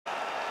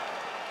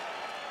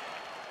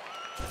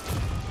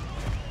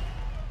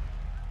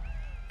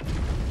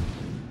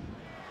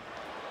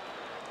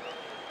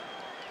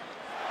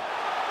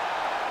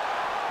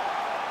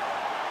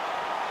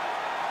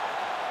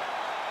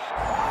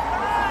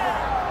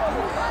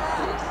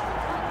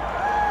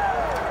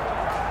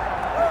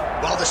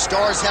Well, the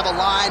stars have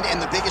aligned,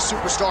 and the biggest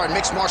superstar in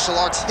mixed martial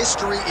arts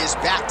history is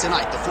back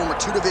tonight. The former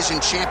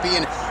two-division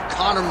champion,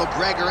 Conor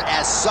McGregor.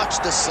 As such,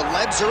 the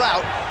celebs are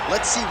out.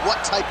 Let's see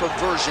what type of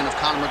version of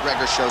Conor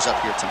McGregor shows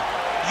up here tonight.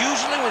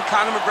 Usually when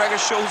Conor McGregor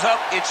shows up,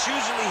 it's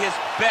usually his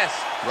best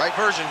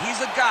version.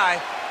 He's a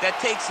guy that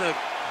takes a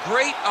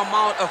great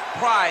amount of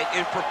pride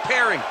in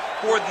preparing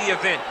for the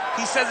event.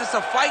 He says it's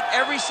a fight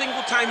every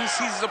single time he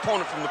sees his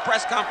opponent, from the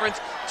press conference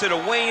to the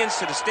weigh-ins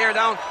to the stare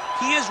down.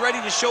 He is ready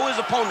to show his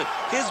opponent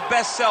his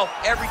best self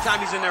every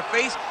time he's in their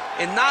face.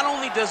 And not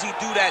only does he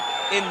do that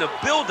in the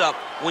build-up,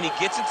 when he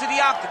gets into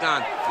the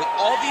octagon, with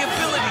all the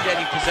ability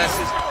that he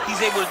possesses, he's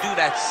able to do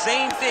that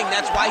same thing.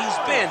 That's why he's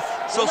been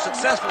so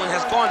successful and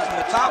has gone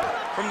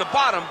from the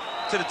bottom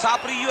to the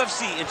top of the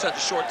UFC in such a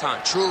short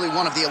time. Truly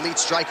one of the elite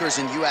strikers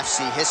in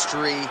UFC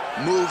history.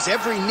 Moves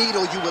every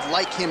needle you would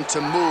like him to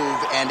move.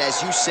 And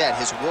as you said,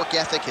 his work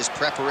ethic, his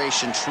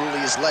preparation truly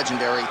is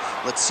legendary.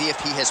 Let's see if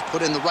he has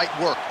put in the right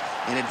work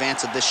in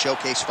advance of this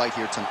showcase fight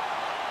here tonight.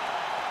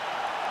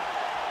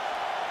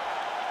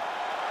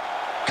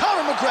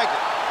 Conor McGregor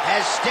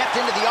has stepped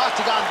into the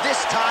octagon.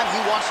 This time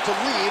he wants to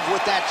leave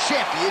with that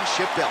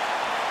championship belt.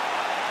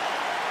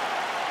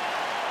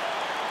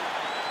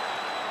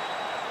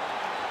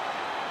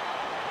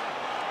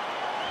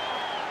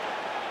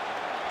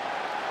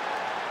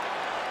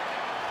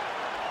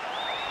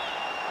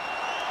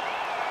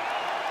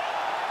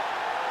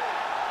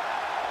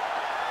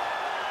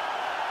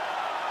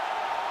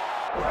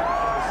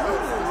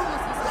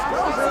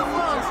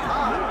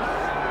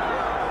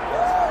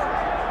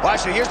 All right,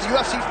 so here's the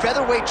UFC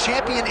featherweight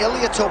champion,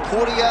 Ilia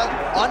Topuria,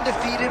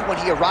 undefeated when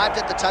he arrived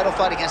at the title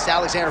fight against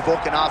Alexander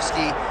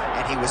Volkanovski,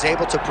 and he was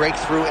able to break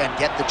through and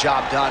get the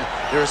job done.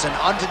 There is an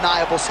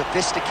undeniable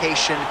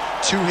sophistication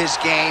to his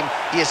game.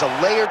 He is a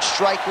layered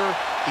striker.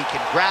 He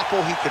can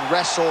grapple, he can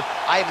wrestle.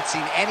 I haven't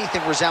seen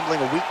anything resembling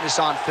a weakness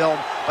on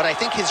film, but I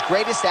think his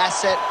greatest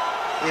asset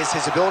is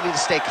his ability to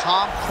stay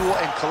calm, cool,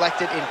 and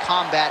collected in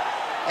combat,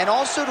 and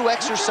also to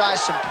exercise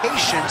some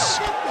patience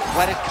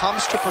when it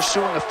comes to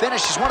pursuing a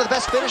finish. He's one of the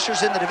best finishers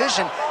in the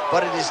division,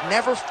 but it is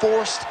never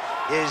forced,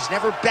 it is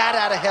never bat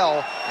out of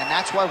hell, and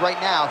that's why right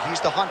now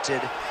he's the hunted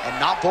and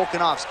not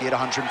Volkanovski at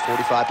 145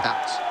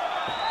 pounds.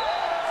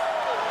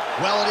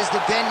 Well, it is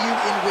the venue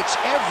in which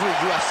every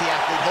UFC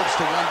athlete hopes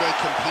to one day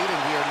compete,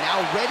 and we are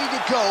now ready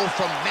to go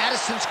from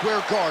Madison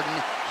Square Garden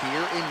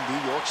here in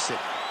New York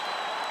City.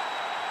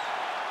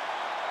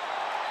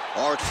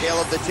 Our tale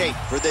of the tape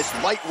for this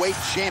lightweight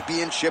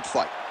championship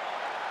fight.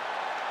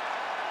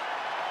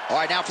 All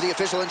right, now for the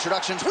official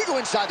introductions, we go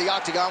inside the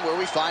octagon where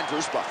we find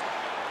Bruce Buffer.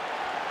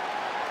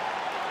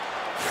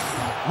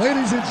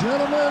 Ladies and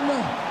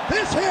gentlemen,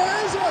 this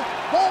is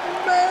the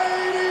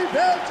main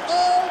event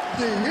of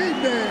the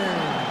evening.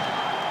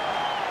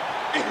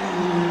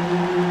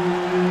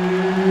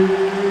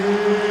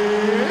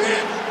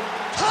 It's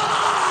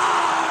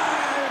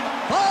time!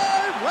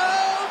 5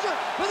 rounds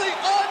for the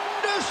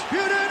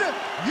undisputed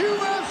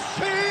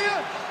UFC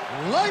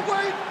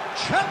Lightweight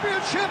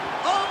Championship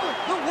of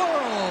the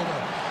World.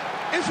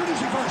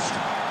 Introducing first,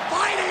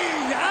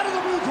 fighting out of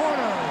the blue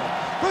corner,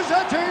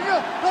 presenting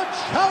the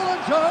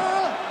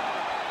challenger,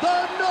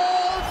 the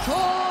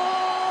notorious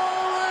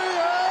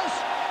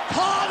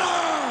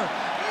Conor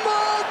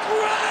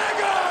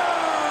McGregor.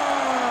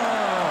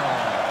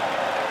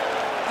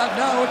 And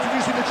now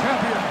introducing the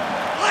champion,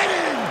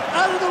 fighting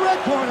out of the red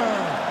corner,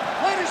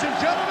 ladies and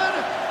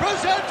gentlemen,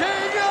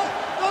 presenting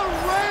the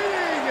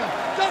reigning,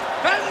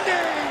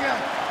 defending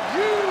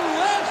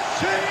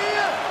UFC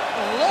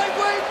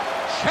Lightweight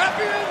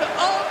Champion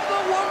of the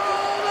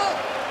World,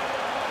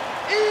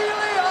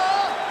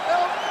 Ilia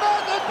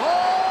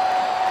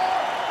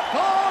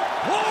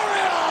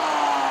Topuria.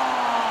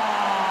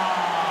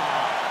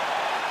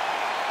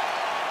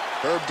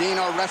 Herb Dean,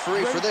 our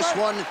referee for this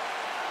one.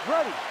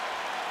 Ready.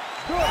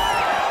 Good.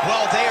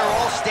 Well, they are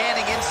all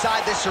standing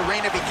inside this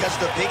arena because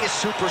the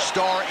biggest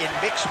superstar in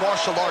mixed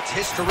martial arts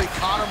history,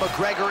 Conor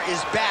McGregor,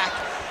 is back.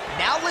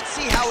 Now let's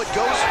see how it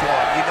goes for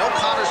him. You know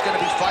Conor's going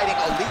to be fighting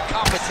elite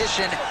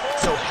competition,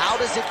 so how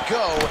does it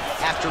go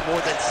after more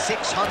than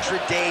 600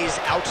 days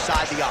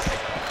outside the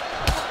octagon?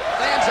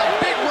 Lands a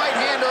big right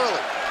hand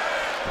early.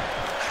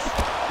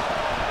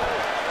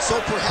 So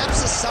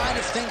perhaps a sign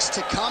of things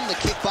to come. The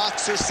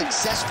kickboxer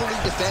successfully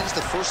defends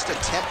the first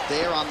attempt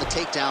there on the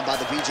takedown by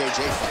the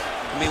BJJ fight.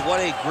 I mean, what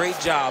a great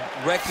job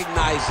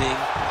recognizing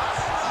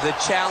the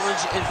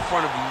challenge in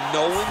front of you,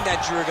 knowing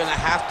that you're going to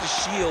have to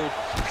shield,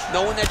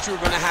 knowing that you're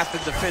going to have to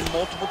defend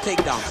multiple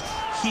takedowns.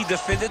 He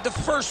defended the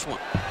first one,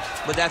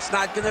 but that's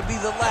not going to be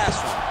the last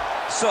one.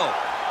 So,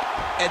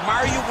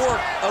 admire your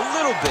work a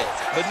little bit,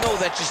 but know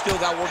that you still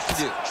got work to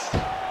do.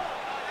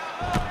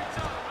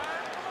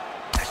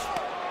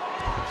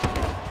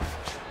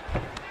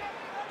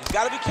 He's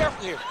got to be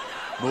careful here.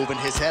 Moving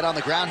his head on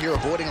the ground here,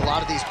 avoiding a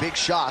lot of these big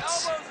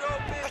shots.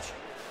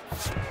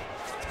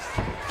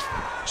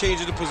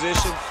 Changing the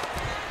position.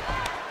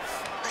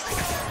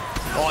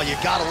 Oh, you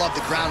gotta love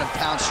the ground and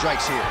pound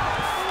strikes here.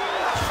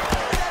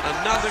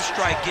 Another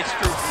strike gets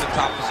through from the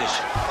top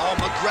position. Oh,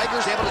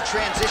 McGregor's able to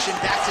transition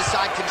back to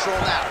side control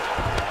now.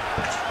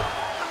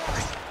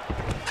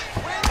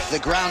 The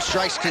ground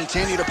strikes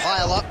continue to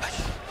pile up.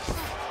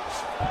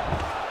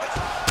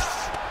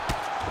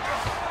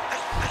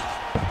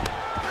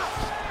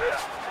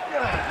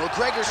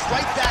 McGregor's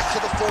right back to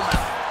the full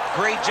mount.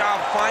 Great job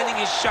finding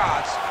his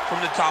shots from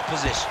the top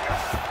position.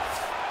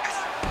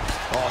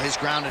 Oh, his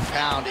ground and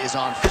pound is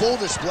on full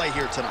display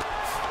here tonight.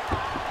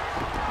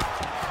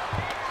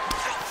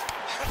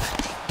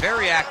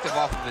 Very active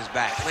off of his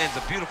back. Lands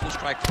a beautiful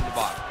strike from the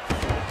bottom.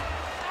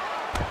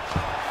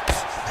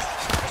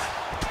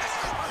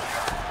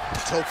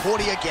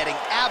 Topuria getting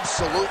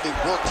absolutely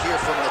worked here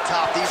from the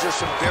top. These are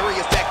some very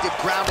effective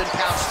ground and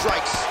pound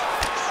strikes.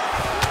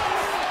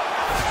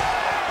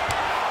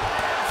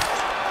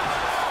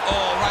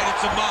 Oh, right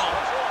into mount.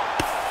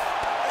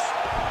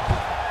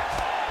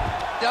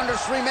 Under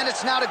 3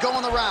 minutes now to go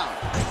in the round.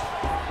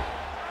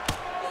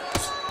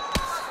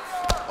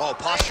 Oh,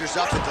 postures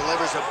up and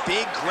delivers a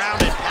big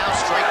ground and pound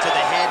strike to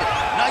the head.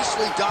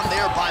 Nicely done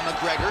there by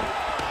McGregor.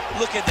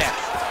 Look at that.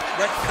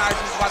 Recognizes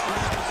he's about to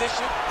lose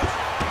position.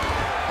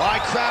 All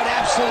right, crowd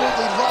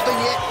absolutely loving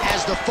it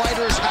as the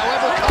fighters,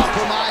 however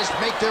compromised,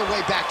 make their way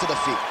back to the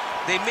feet.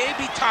 They may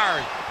be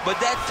tired, but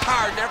that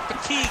tired, that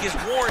fatigue is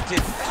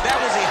warranted. That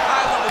was a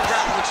high-level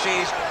grappling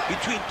exchange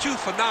between two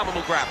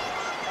phenomenal grapplers.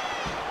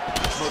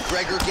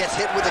 McGregor gets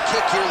hit with a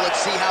kick here. Let's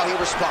see how he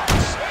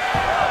responds.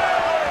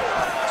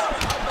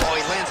 Oh,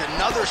 he lands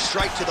another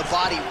strike to the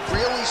body,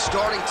 really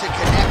starting to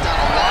connect on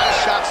a lot of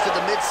shots to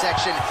the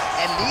midsection,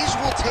 and these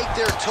will take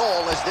their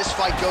toll as this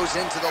fight goes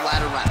into the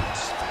latter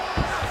rounds.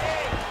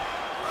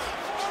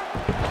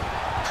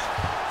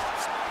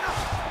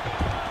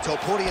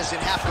 Topuria's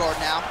in half guard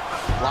now.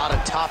 A lot of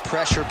top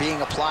pressure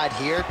being applied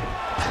here.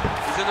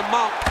 He's in the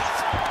mount.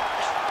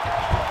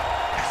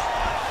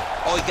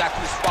 Oh, he got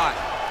to the spot.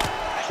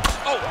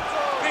 Oh,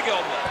 big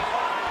elbow.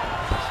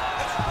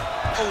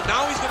 Oh,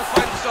 now he's going to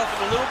find himself in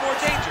a little more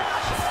danger.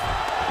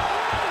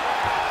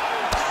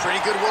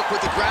 Pretty good work with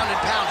the ground and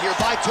pound here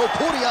by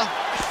Topuria.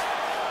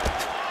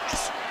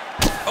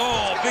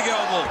 Oh, big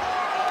elbow.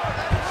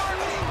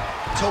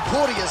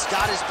 Topuria's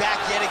got his back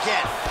yet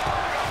again.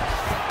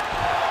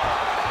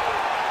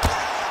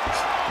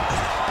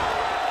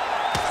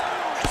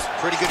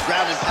 Pretty good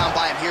ground and pound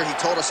by him here. He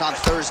told us on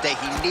Thursday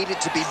he needed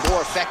to be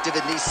more effective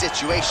in these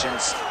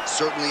situations.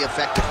 Certainly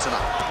effective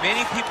tonight.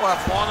 Many people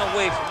have gone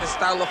away from this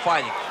style of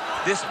fighting.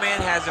 This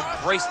man has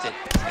embraced it,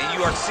 and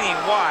you are seeing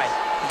why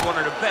he's one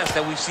of the best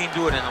that we've seen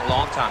do it in a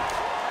long time.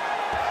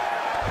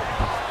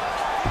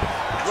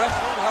 Ref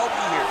won't help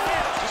you here.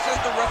 Just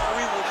as the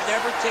referee will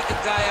never take a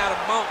guy out of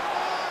mount,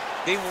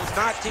 they will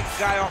not take a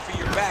guy off of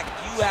your back.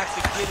 You have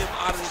to get him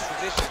out of this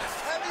position.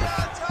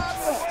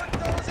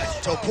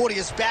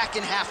 Topuria's back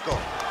in half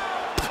guard.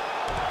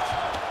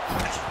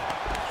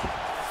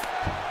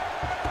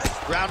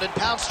 Ground and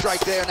pound strike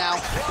there now.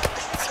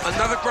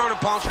 Another ground and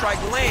pound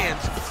strike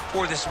lands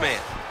for this man.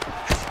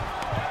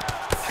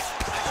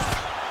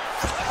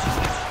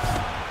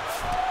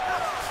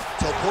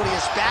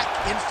 Topuria's back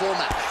in full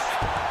mount.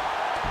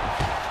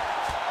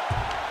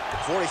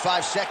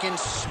 45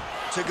 seconds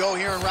to go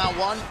here in round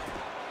one.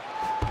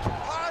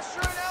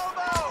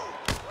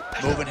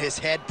 Moving his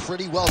head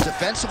pretty well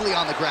defensively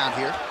on the ground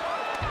here.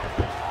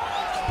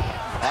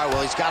 All right,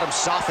 well, he's got him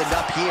softened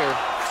up here.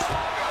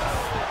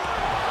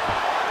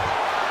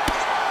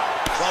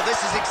 Well, this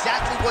is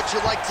exactly what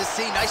you like to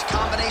see. Nice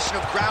combination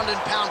of ground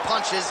and pound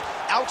punches.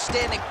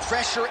 Outstanding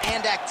pressure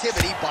and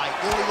activity by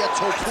Ilia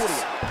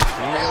Topuria.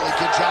 Really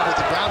good job with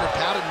the ground and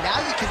pound, and now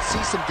you can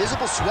see some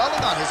visible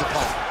swelling on his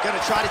opponent.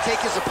 Gonna try to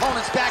take his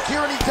opponent's back here,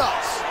 and he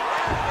does.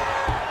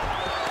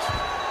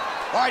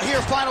 All right,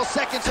 here, final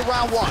seconds of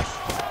round one.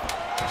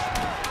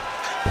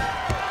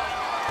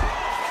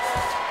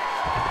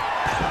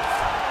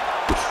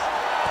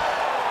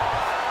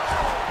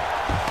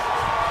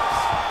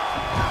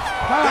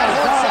 That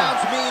horn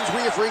sounds means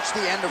we have reached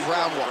the end of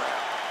round one.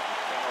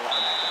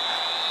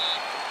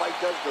 The fight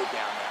does go down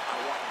there. I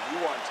want you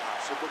on top.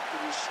 So look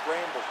for these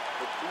scrambles,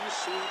 look for your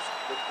sweeps,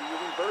 look for your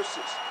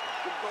reverses.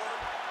 Good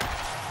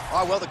guard. All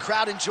right, well, the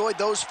crowd enjoyed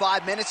those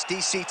 5 minutes.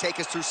 DC, take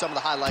us through some of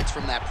the highlights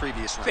from that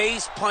previous round.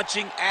 Face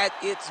punching at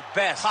its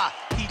best. Ha.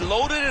 He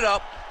loaded it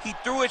up, he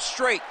threw it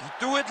straight, he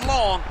threw it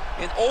long,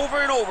 and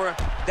over,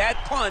 that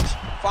punch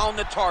found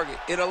the target.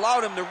 It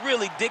allowed him to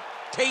really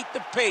dictate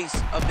the pace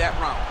of that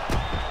round.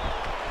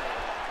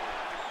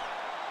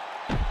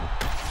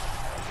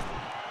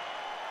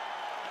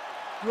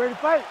 You ready to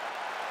fight?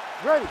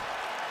 Ready.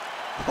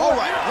 All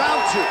right,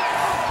 round two.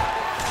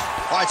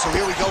 All right, so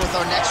here we go with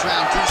our next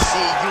round. DC,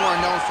 you are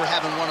known for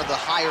having one of the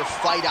higher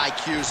fight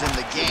IQs in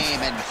the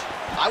game, and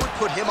I would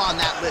put him on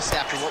that list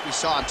after what we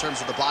saw in terms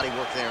of the body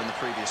work there in the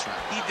previous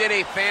round. He did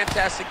a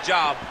fantastic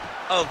job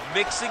of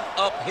mixing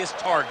up his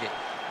target.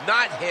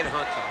 not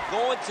headhunting,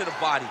 going to the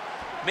body,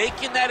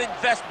 making that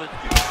investment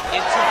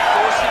into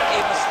forcing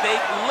a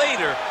mistake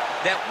later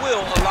that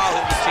will allow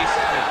him to chase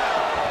his win.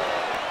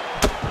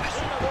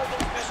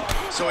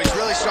 So he's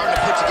really starting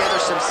to put together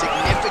some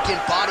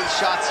significant body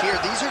shots here.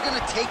 These are going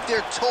to take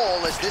their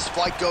toll as this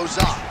fight goes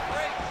on.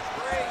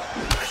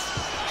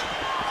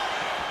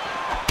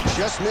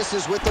 Just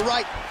misses with the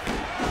right.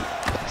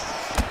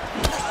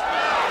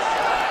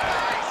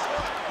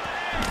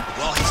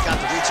 Well, he's got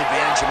the reach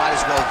advantage. You might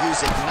as well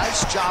use it.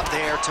 Nice job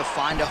there to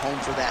find a home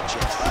for that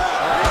jab.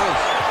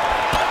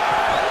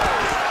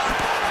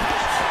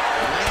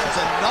 Lands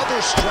another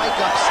strike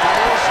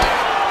upstairs.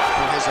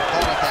 For his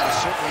opponent, that is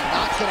certainly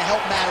not going to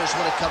help matters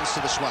when it comes to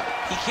the swelling.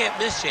 He can't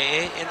miss,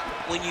 Jay. And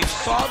when you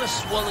saw the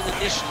swelling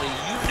initially,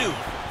 you knew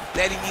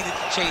that he needed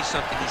to change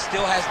something. He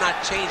still has not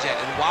changed that.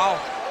 And while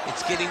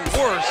it's getting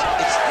worse,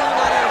 it's still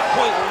not at a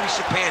point where we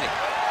should panic.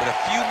 But a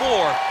few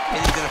more,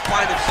 and he's going to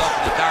find himself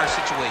in a dire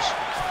situation.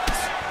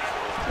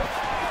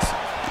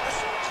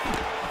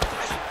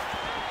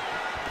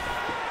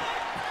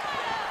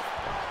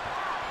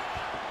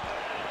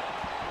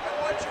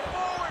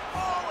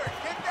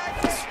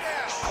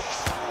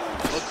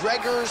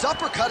 McGregor's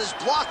uppercut is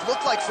blocked.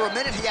 Looked like for a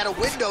minute he had a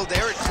window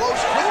there. It closed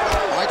quickly.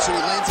 All right, so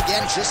he lands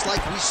again just like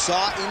we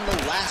saw in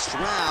the last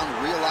round,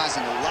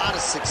 realizing a lot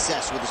of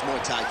success with his Muay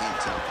Thai game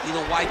too. You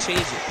know, why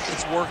change it?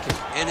 It's working,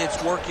 and it's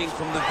working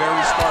from the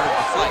very start of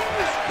the fight.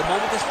 The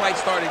moment this fight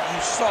started,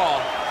 you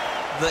saw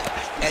the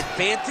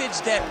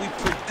advantage that we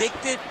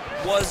predicted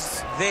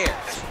was there.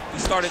 We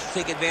started to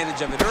take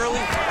advantage of it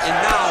early, and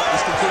now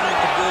he's continuing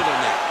to build on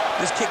that.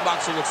 This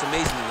kickboxer looks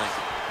amazing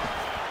tonight.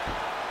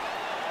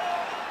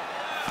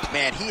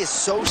 Man, he is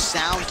so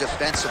sound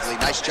defensively.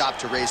 Nice job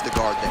to raise the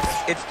guard there.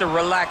 It's the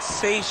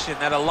relaxation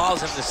that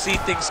allows him to see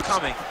things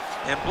coming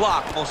and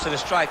block most of the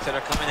strikes that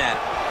are coming at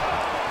him.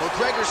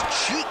 McGregor's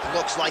cheek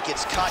looks like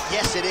it's cut.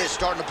 Yes, it is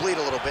starting to bleed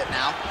a little bit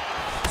now.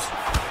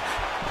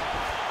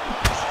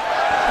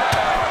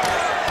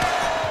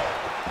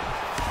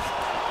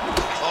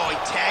 Oh, he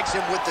tags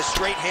him with the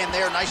straight hand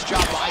there. Nice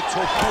job by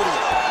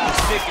Topuria. He's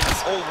sticking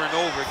him over and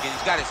over again.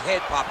 He's got his head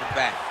popping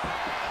back.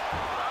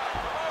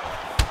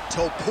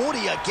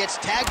 Topuria gets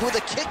tagged with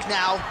a kick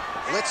now.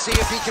 Let's see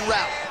if he can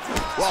rally.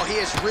 Well, he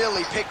has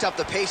really picked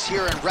up the pace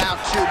here in round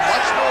two.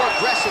 Much more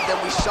aggressive than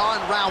we saw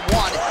in round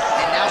one,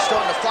 and now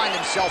starting to find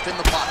himself in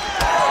the pocket.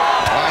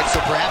 All right, so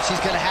perhaps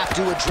he's going to have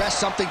to address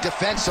something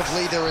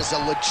defensively. There is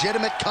a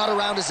legitimate cut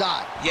around his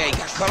eye. Yeah, he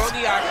got cut on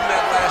the eye from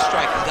that last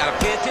strike. He's got to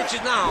pay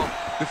attention now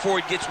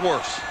before it gets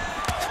worse.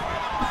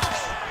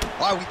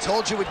 Well, we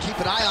told you we'd keep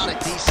an eye on it,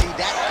 DC.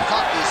 That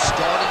cut is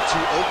starting to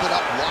open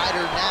up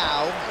wider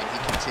now, and he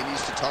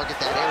continues to target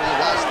that area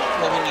well.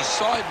 Well, when you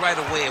saw it right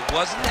away, it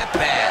wasn't that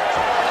bad.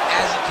 But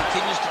as he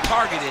continues to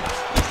target it,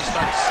 you can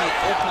start to see it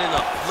opening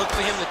up. Look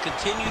for him to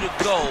continue to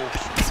go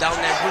down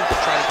that route to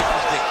try to get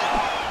this victory.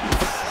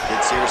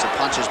 Good series of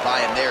punches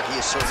by him there.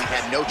 He has certainly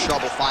had no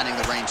trouble finding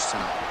the range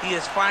tonight. He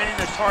is finding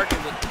the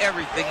target with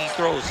everything he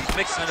throws. He's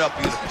mixing it up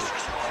beautifully.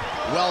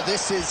 Well,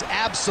 this is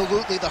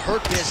absolutely the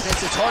hurt business.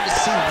 It's hard to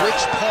see which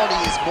party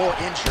is more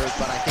injured,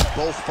 but I think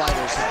both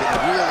fighters have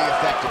been really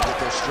effective with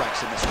their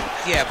strikes in this one.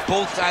 Yeah,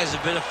 both guys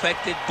have been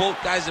affected.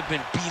 Both guys have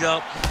been beat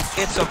up.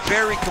 It's a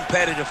very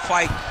competitive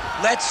fight.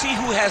 Let's see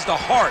who has the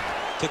heart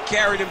to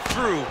carry them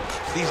through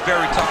these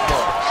very tough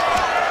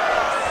moments.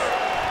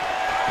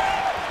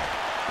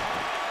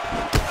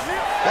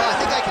 Well, I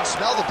think I can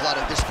smell the blood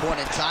at this point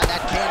in time.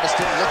 That canvas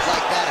didn't look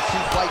like that a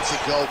few fights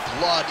ago.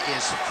 Blood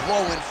is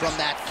flowing from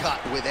that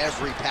cut with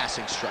every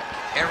passing strike.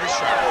 Every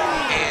strike.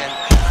 And,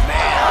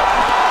 man.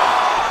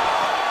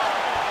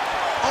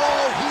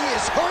 Oh, he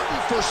is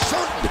hurting for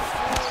certain.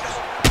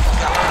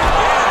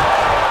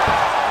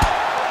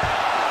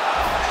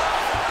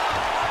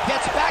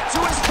 Gets back to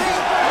his feet.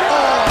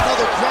 Oh,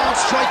 another ground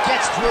strike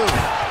gets through.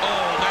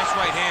 Oh, nice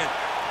right hand.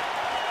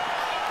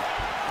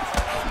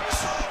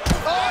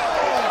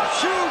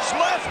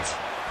 Left.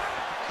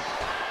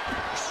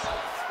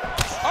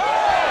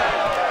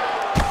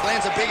 Oh!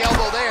 Lands a big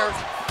elbow there.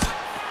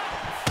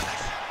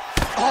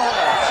 Oh,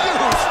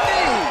 huge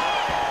knee.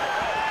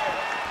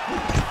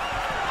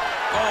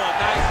 Oh,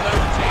 nice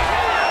leverage hand.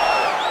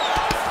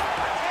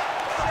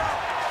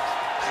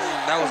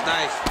 That was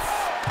nice.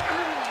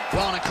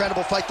 Well, an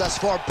incredible fight thus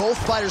far. Both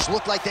fighters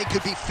look like they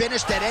could be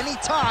finished at any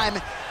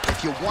time.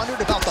 If you wondered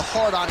about the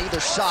heart on either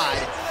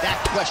side, that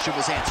question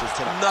was answered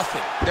tonight.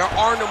 Nothing. There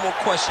are no more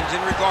questions in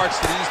regards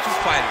to these two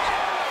fighters.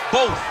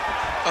 Both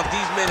of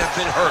these men have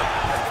been hurt.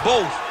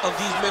 Both of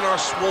these men are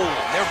swollen.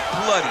 They're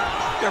bloody.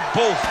 They're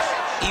both,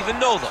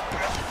 even though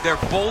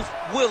they're both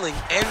willing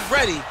and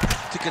ready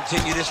to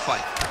continue this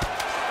fight.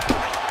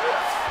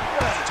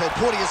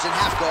 Topuria's in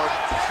half guard.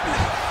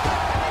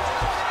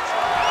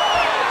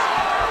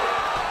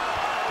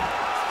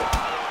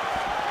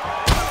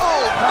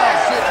 Oh,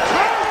 massive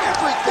kick.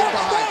 Everything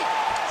behind.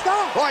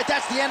 All right,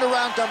 that's the end of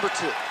round number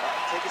two.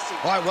 Take a seat.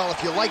 All right, well,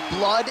 if you like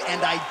blood,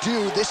 and I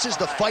do, this is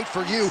the fight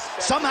for you.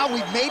 Somehow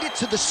we've made it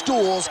to the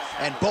stools,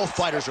 and both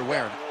fighters are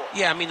wearing it.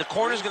 Yeah, I mean, the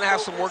corner's going to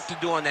have some work to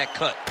do on that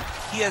cut.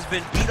 he has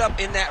been beat up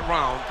in that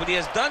round, but he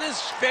has done his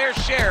fair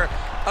share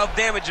of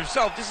damage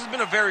himself. This has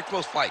been a very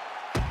close fight.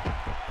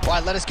 All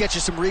right, let us get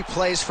you some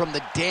replays from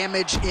the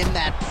damage in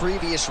that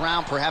previous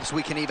round. Perhaps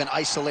we can even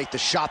isolate the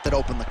shot that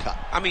opened the cut.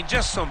 I mean,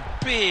 just some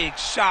big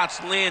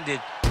shots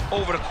landed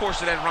over the course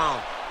of that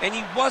round. And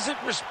he wasn't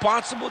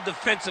responsible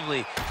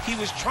defensively. He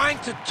was trying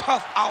to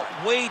tough out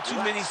way too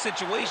many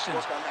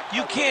situations.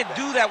 You can't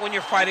do that when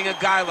you're fighting a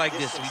guy like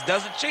this. If he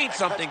doesn't change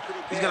something,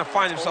 he's going to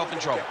find himself in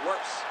trouble. You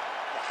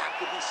have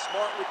to be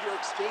smart with your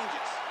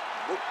exchanges.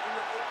 Look for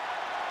your...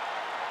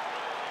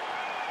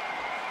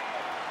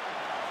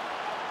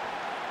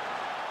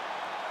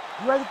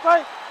 You ready to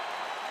fight?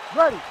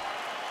 Ready.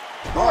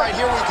 All right,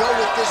 here we go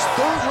with this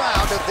third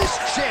round of this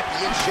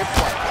championship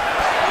fight.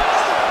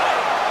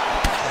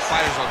 The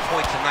fighter's on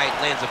point tonight,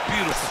 lands a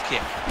beautiful kick.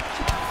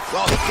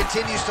 Well, he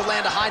continues to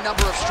land a high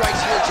number of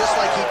strikes here, just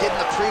like he did in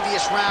the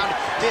previous round.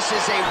 This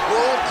is a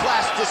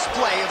world-class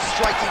display of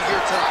striking here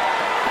tonight.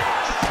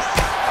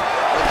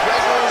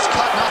 McGregor's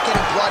cut, not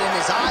getting blood in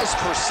his eyes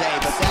per se,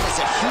 but that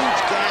is a huge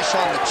gash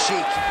on the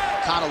cheek.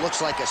 Kind of looks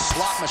like a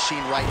slot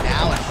machine right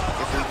now, and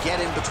if we get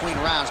in between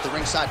rounds, the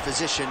ringside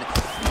physician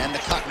and the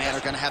cut man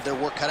are going to have their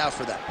work cut out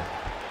for them.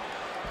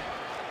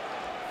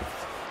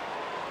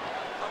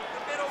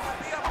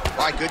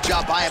 All right, good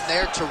job by him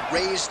there to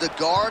raise the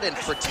guard and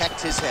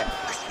protect his head.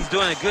 He's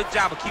doing a good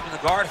job of keeping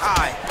the guard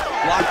high,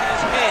 blocking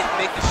his head,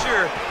 making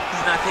sure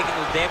he's not taking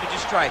those damaging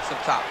strikes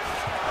up top.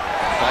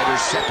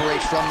 Fighters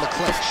separate from the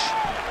clinch.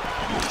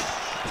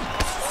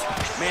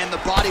 Man,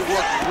 the body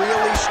work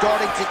really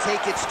starting to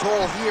take its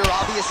toll here.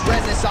 Obvious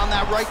redness on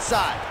that right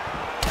side.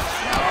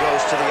 Now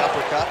goes to the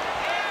uppercut.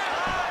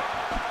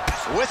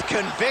 With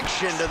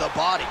conviction to the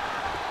body.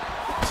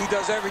 He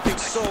does everything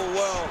so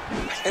well,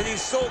 and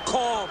he's so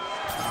calm.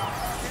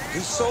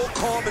 He's so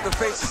calm in the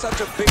face of such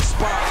a big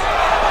spot.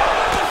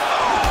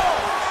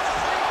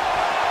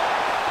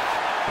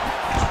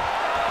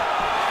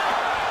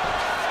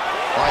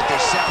 All right, they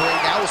separate.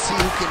 Now we'll see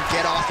who can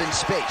get off in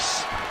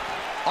space.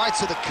 All right,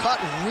 so the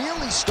cut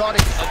really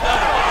starting. He's hurt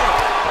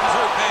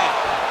bad.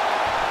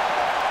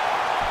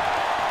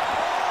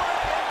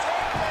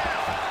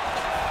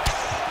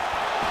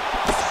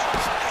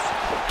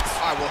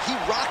 All right, well, he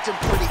rocked him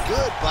pretty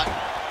good, but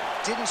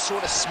didn't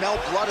sort of smell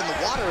blood in the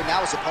water, and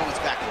now his opponent's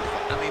back in the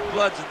fight. I mean,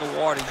 blood's in the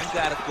water. You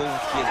got to go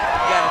and get it.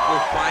 You got to go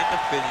find the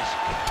finish.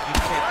 You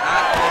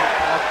cannot go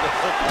off the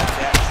hook like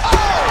that.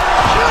 Oh!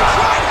 Huge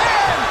right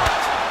hand!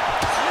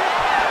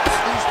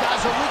 These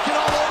guys are leaking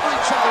all over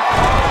each other.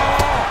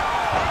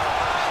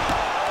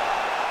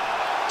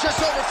 Just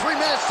over 3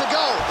 minutes to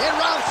go in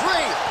round 3.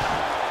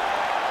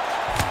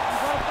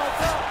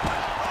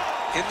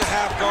 In the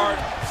half guard.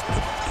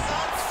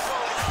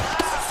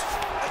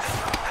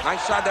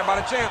 Nice shot there by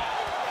the champ.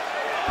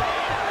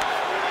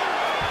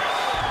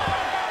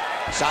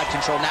 Side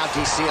control now,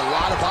 DC. A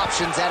lot of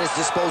options at his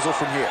disposal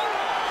from here.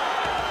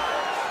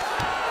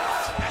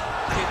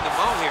 Getting them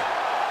out here.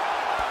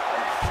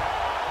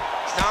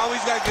 Now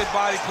he's got good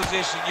body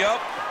position. Yup.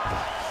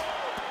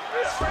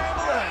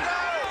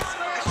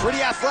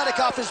 Pretty athletic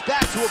off his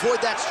back to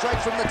avoid that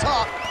strike from the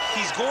top.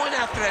 He's going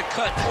after that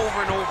cut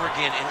over and over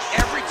again, and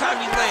every time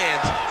he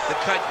lands, the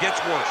cut gets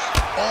worse.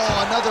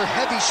 Oh, another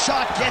heavy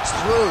shot gets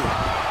through.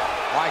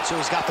 All right, so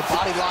he's got the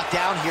body locked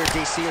down here,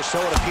 DC, or so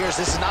it appears.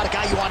 This is not a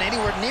guy you want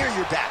anywhere near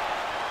your back.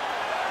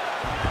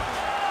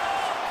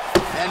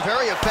 And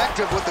very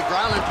effective with the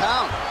ground and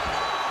pound.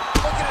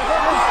 Looking at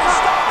him, he's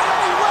stopped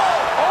really well.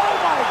 Oh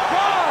my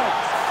God!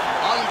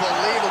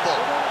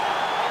 Unbelievable.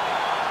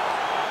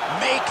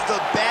 Make the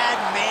bad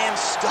man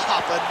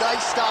stop. A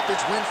nice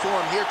stoppage win for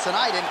him here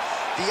tonight, and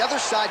the other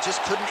side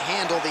just couldn't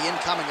handle the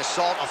incoming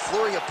assault. A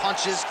flurry of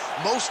punches,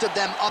 most of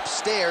them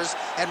upstairs,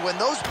 and when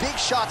those big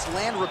shots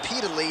land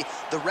repeatedly,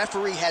 the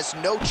referee has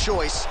no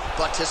choice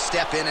but to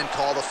step in and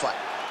call the fight.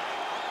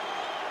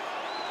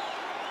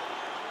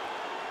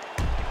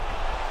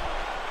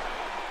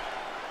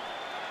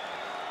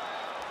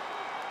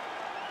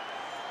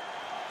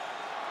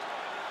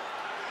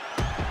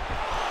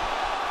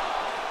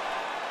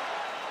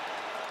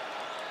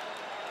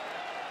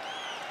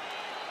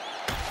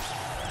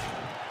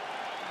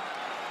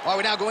 All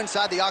right, we now go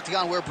inside the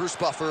octagon where Bruce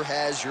Buffer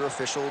has your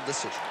official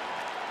decision.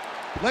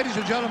 Ladies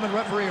and gentlemen,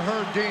 referee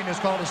Herb Dean has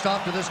called a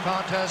stop to this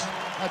contest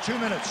at 2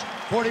 minutes,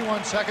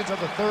 41 seconds of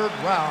the third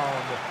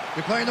round.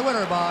 Declaring the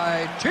winner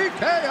by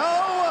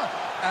TKO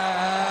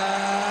and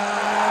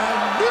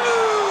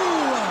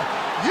new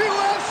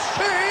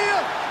UFC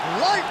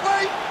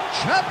lightweight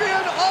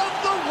champion of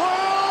the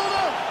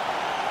world,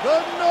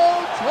 the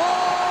notorious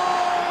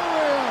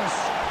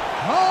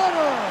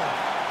Conor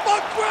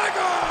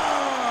McGregor!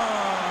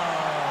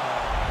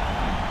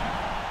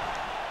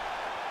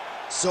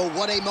 So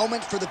what a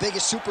moment for the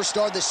biggest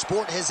superstar this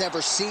sport has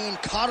ever seen.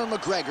 Conor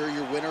McGregor,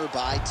 your winner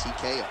by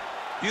TKO.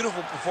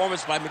 Beautiful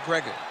performance by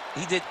McGregor.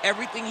 He did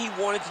everything he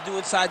wanted to do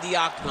inside the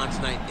octagon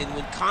tonight. And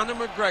when Conor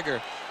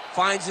McGregor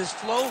finds his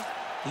flow,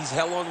 he's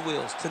hell on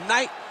wheels.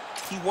 Tonight,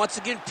 he once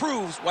again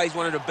proves why he's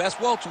one of the best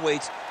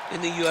welterweights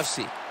in the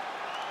UFC.